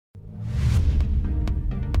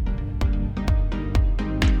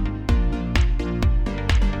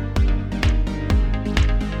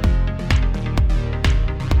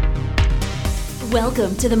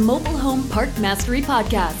Welcome to the Mobile Home Park Mastery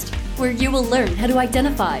Podcast, where you will learn how to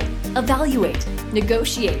identify, evaluate,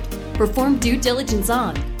 negotiate, perform due diligence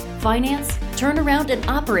on, finance, turn around, and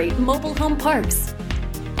operate mobile home parks.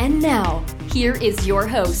 And now, here is your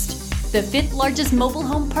host, the fifth largest mobile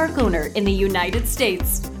home park owner in the United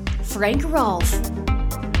States, Frank Rolfe.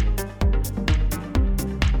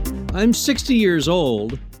 I'm 60 years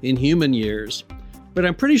old in human years, but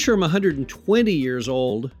I'm pretty sure I'm 120 years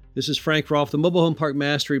old. This is Frank Rolfe, the Mobile Home Park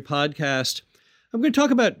Mastery Podcast. I'm going to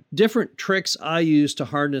talk about different tricks I use to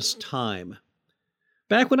harness time.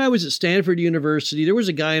 Back when I was at Stanford University, there was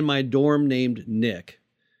a guy in my dorm named Nick.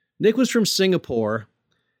 Nick was from Singapore,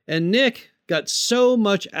 and Nick got so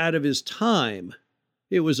much out of his time.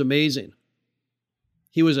 It was amazing.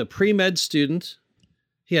 He was a pre-med student.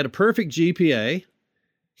 He had a perfect GPA.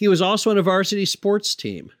 He was also on a varsity sports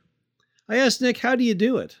team. I asked Nick, how do you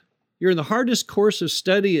do it? You're in the hardest course of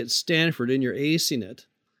study at Stanford and you're acing it.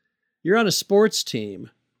 You're on a sports team.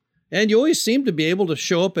 And you always seem to be able to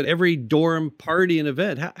show up at every dorm party and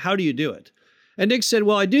event. How do you do it? And Nick said,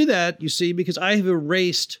 well, I do that, you see, because I have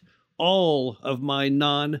erased all of my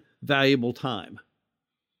non-valuable time.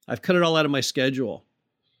 I've cut it all out of my schedule.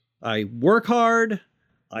 I work hard,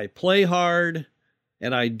 I play hard,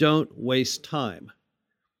 and I don't waste time.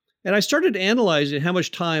 And I started analyzing how much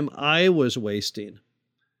time I was wasting.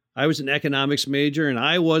 I was an economics major and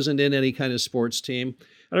I wasn't in any kind of sports team.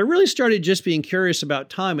 And I really started just being curious about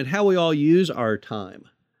time and how we all use our time.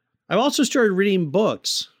 I also started reading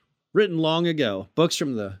books written long ago, books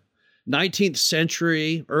from the 19th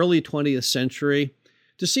century, early 20th century,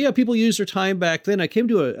 to see how people used their time back then. I came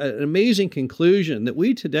to an amazing conclusion that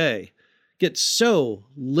we today get so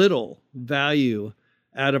little value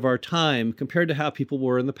out of our time compared to how people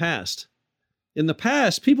were in the past. In the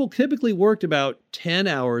past, people typically worked about 10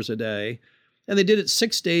 hours a day, and they did it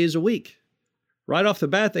 6 days a week. Right off the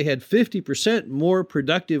bat, they had 50% more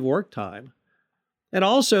productive work time. And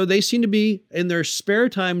also, they seemed to be in their spare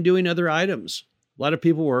time doing other items. A lot of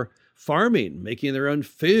people were farming, making their own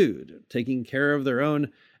food, taking care of their own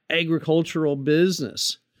agricultural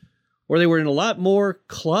business. Or they were in a lot more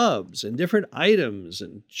clubs and different items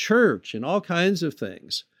and church and all kinds of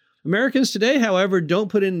things. Americans today, however,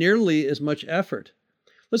 don't put in nearly as much effort.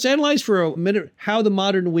 Let's analyze for a minute how the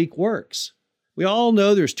modern week works. We all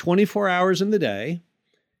know there's 24 hours in the day,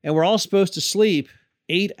 and we're all supposed to sleep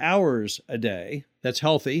 8 hours a day. That's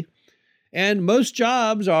healthy. And most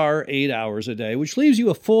jobs are 8 hours a day, which leaves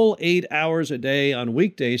you a full 8 hours a day on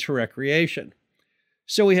weekdays for recreation.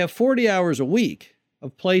 So we have 40 hours a week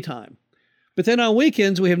of playtime. But then on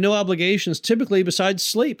weekends, we have no obligations typically besides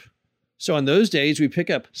sleep. So on those days, we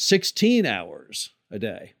pick up 16 hours a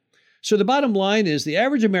day. So the bottom line is the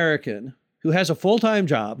average American who has a full-time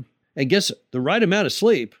job and gets the right amount of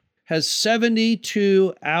sleep has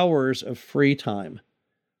 72 hours of free time.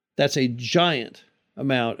 That's a giant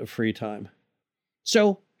amount of free time.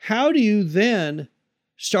 So how do you then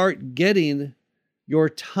start getting your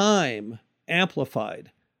time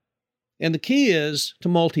amplified? And the key is to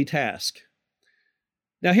multitask.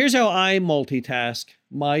 Now, here's how I multitask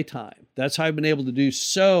my time. That's how I've been able to do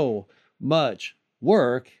so much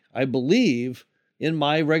work, I believe, in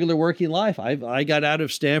my regular working life. I got out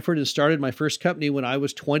of Stanford and started my first company when I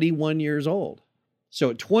was 21 years old.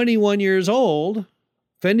 So at 21 years old,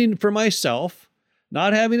 fending for myself,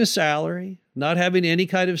 not having a salary, not having any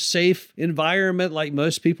kind of safe environment like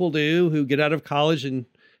most people do who get out of college and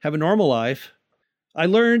have a normal life, I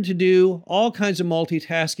learned to do all kinds of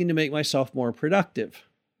multitasking to make myself more productive.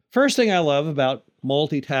 First thing I love about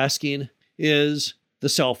multitasking is the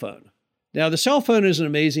cell phone. Now, the cell phone is an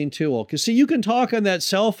amazing tool because, see, you can talk on that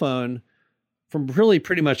cell phone from really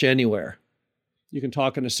pretty much anywhere. You can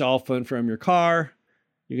talk on a cell phone from your car.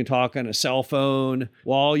 You can talk on a cell phone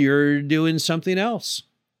while you're doing something else.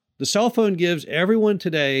 The cell phone gives everyone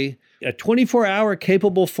today a 24-hour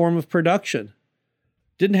capable form of production.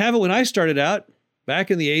 Didn't have it when I started out.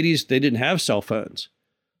 Back in the 80s, they didn't have cell phones.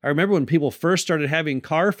 I remember when people first started having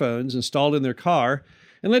car phones installed in their car,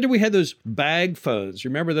 and later we had those bag phones.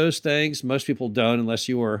 Remember those things? Most people don't unless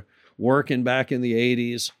you were working back in the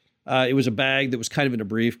 80s. It was a bag that was kind of in a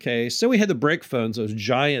briefcase. So we had the brick phones, those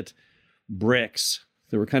giant bricks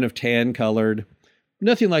that were kind of tan colored.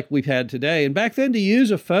 Nothing like we've had today. And back then to use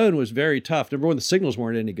a phone was very tough. Number one, the signals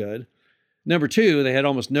weren't any good. Number two, they had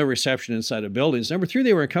almost no reception inside of buildings. Number three,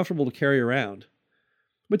 they were uncomfortable to carry around.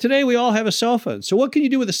 But today we all have a cell phone. So what can you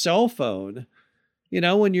do with a cell phone,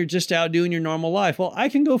 when you're just out doing your normal life? Well, I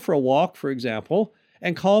can go for a walk, for example,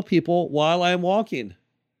 and call people while I'm walking,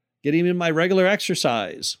 getting in my regular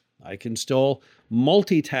exercise. I can still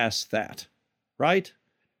multitask that, right?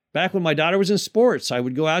 Back when my daughter was in sports, I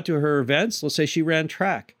would go out to her events. Let's say she ran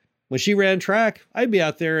track. When she ran track, I'd be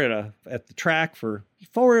out there at the track for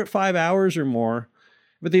 4 or 5 hours or more.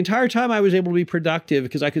 But the entire time I was able to be productive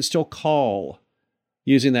because I could still call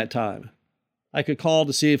using that time. I could call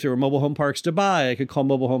to see if there were mobile home parks to buy. I could call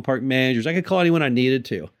mobile home park managers. I could call anyone I needed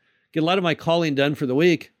to. Get a lot of my calling done for the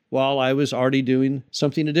week while I was already doing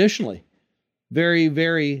something additionally. Very,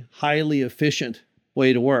 very highly efficient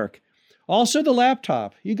way to work. Also the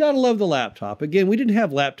laptop. You got to love the laptop. Again, we didn't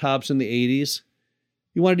have laptops in the 80s.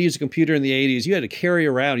 You wanted to use a computer in the 80s. You had to carry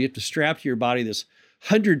around. You have to strap to your body this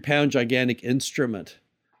 100-pound gigantic instrument.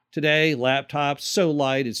 Today, laptops, so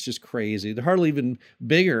light, it's just crazy. They're hardly even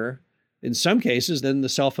bigger in some cases than the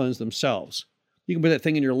cell phones themselves. You can put that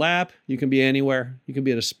thing in your lap. You can be anywhere. You can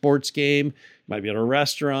be at a sports game. You might be at a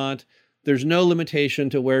restaurant. There's no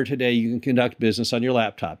limitation to where today you can conduct business on your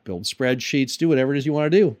laptop, build spreadsheets, do whatever it is you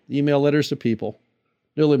want to do, email letters to people.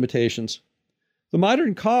 No limitations. The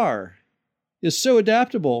modern car is so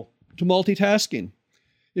adaptable to multitasking.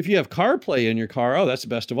 If you have CarPlay in your car, oh, that's the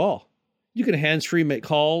best of all. You can hands-free make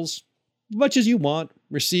calls as much as you want,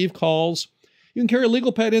 receive calls. You can carry a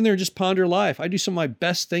legal pad in there and just ponder life. I do some of my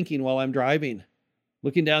best thinking while I'm driving,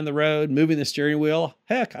 looking down the road, moving the steering wheel.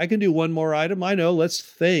 Heck, I can do one more item. I know, let's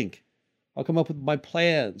think. I'll come up with my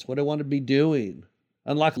plans, what I want to be doing,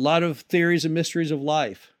 unlock a lot of theories and mysteries of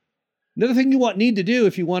life. Another thing you need to do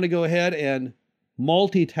if you want to go ahead and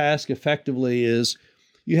multitask effectively is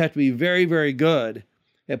you have to be very, very good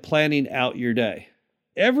at planning out your day.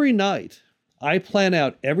 Every night, I plan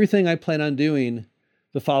out everything I plan on doing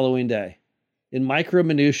the following day in micro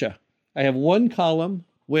minutia. I have one column,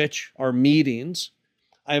 which are meetings.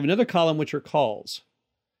 I have another column, which are calls.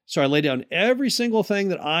 So I lay down every single thing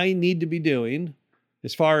that I need to be doing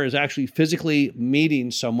as far as actually physically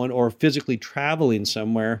meeting someone or physically traveling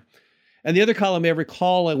somewhere. And the other column, every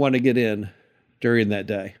call I want to get in during that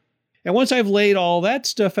day. And once I've laid all that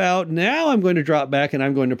stuff out, now I'm going to drop back and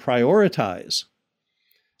I'm going to prioritize.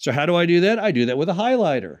 So how do I do that? I do that with a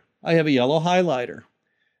highlighter. I have a yellow highlighter.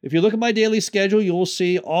 If you look at my daily schedule, you will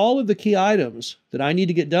see all of the key items that I need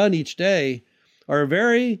to get done each day are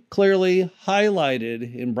very clearly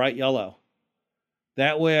highlighted in bright yellow.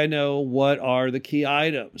 That way I know what are the key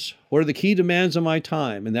items, what are the key demands on my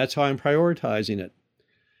time, and that's how I'm prioritizing it.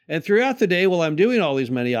 And throughout the day, while I'm doing all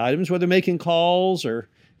these many items, whether making calls or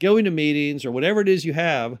going to meetings or whatever it is you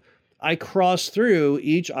have, I cross through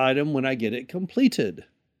each item when I get it completed.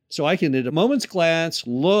 So I can, at a moment's glance,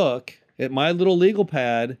 look at my little legal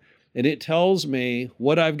pad, and it tells me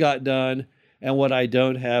what I've got done and what I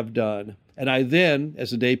don't have done. And I then,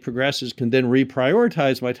 as the day progresses, can then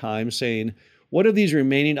reprioritize my time, saying, what of these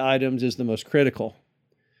remaining items is the most critical?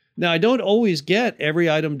 Now, I don't always get every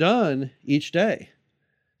item done each day.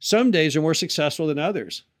 Some days are more successful than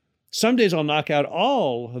others. Some days I'll knock out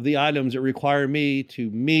all of the items that require me to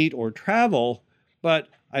meet or travel, but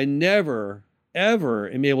I never, ever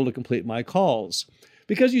am able to complete my calls.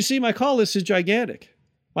 Because you see, my call list is gigantic.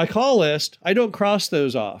 My call list, I don't cross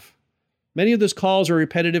those off. Many of those calls are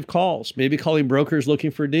repetitive calls, maybe calling brokers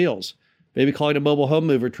looking for deals, maybe calling a mobile home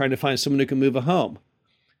mover trying to find someone who can move a home.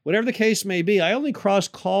 Whatever the case may be, I only cross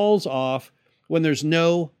calls off when there's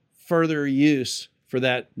no further use for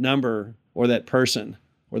that number or that person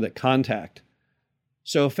or that contact.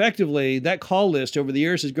 So effectively, that call list over the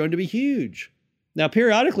years is going to be huge. Now,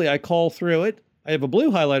 periodically, I call through it. I have a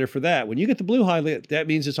blue highlighter for that. When you get the blue highlight, that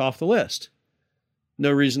means it's off the list.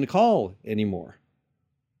 No reason to call anymore.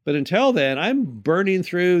 But until then, I'm burning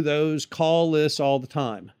through those call lists all the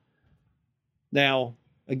time. Now,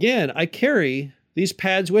 again, I carry these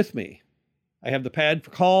pads with me. I have the pad for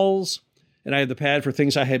calls, and I have the pad for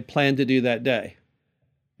things I had planned to do that day.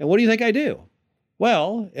 And what do you think I do?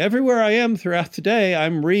 Well, everywhere I am throughout the day,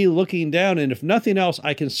 I'm looking down, and if nothing else,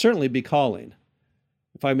 I can certainly be calling.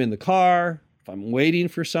 If I'm in the car, if I'm waiting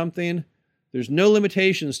for something, there's no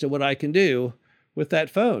limitations to what I can do with that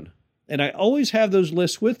phone. And I always have those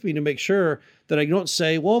lists with me to make sure that I don't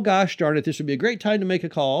say, well, gosh darn it, this would be a great time to make a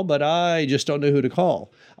call, but I just don't know who to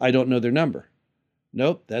call. I don't know their number.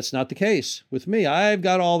 Nope, that's not the case with me. I've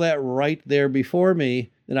got all that right there before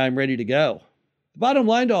me, and I'm ready to go. The bottom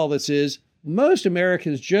line to all this is most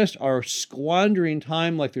Americans just are squandering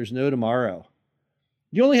time like there's no tomorrow.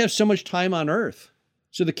 You only have so much time on earth.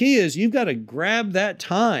 So the key is you've got to grab that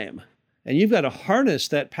time, and you've got to harness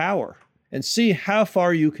that power and see how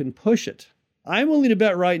far you can push it. I'm willing to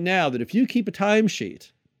bet right now that if you keep a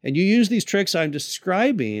timesheet and you use these tricks I'm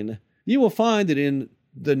describing, you will find that in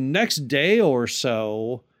the next day or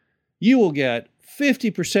so, you will get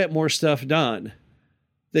 50% more stuff done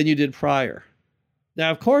than you did prior.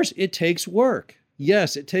 Now, of course, it takes work.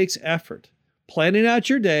 Yes, it takes effort. Planning out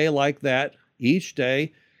your day like that each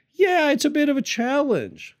day, yeah, it's a bit of a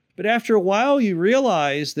challenge. But after a while, you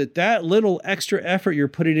realize that that little extra effort you're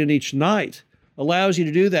putting in each night allows you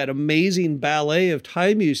to do that amazing ballet of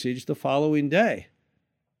time usage the following day.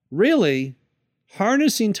 Really,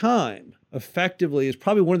 harnessing time effectively is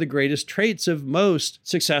probably one of the greatest traits of most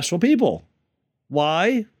successful people.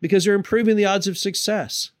 Why? Because they're improving the odds of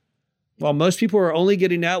success. While most people are only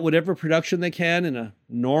getting out whatever production they can in a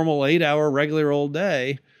normal 8-hour regular old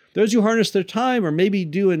day, those who harness their time are maybe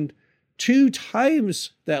doing 2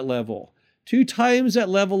 times that level, 2 times that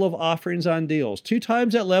level of offerings on deals, 2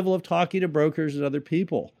 times that level of talking to brokers and other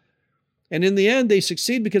people. And in the end, they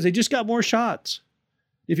succeed because they just got more shots.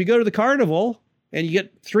 If you go to the carnival and you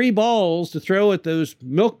get 3 balls to throw at those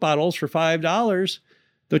milk bottles for $5,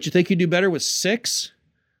 don't you think you'd do better with 6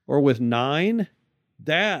 or with 9?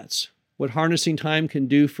 That's what harnessing time can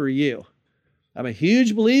do for you. I'm a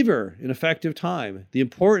huge believer in effective time, the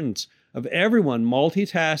importance of everyone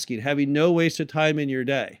multitasking, having no wasted time in your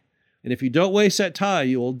day. And if you don't waste that time,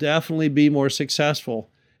 you will definitely be more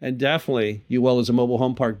successful, and definitely you will as a mobile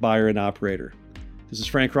home park buyer and operator. This is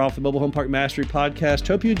Frank Rolfe, the Mobile Home Park Mastery Podcast.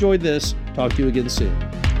 Hope you enjoyed this. Talk to you again soon.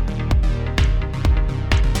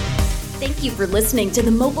 Thank you for listening to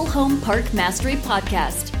the Mobile Home Park Mastery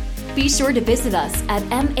Podcast. Be sure to visit us at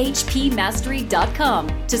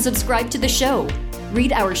mhpmastery.com to subscribe to the show,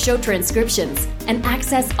 read our show transcriptions, and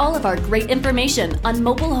access all of our great information on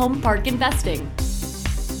mobile home park investing.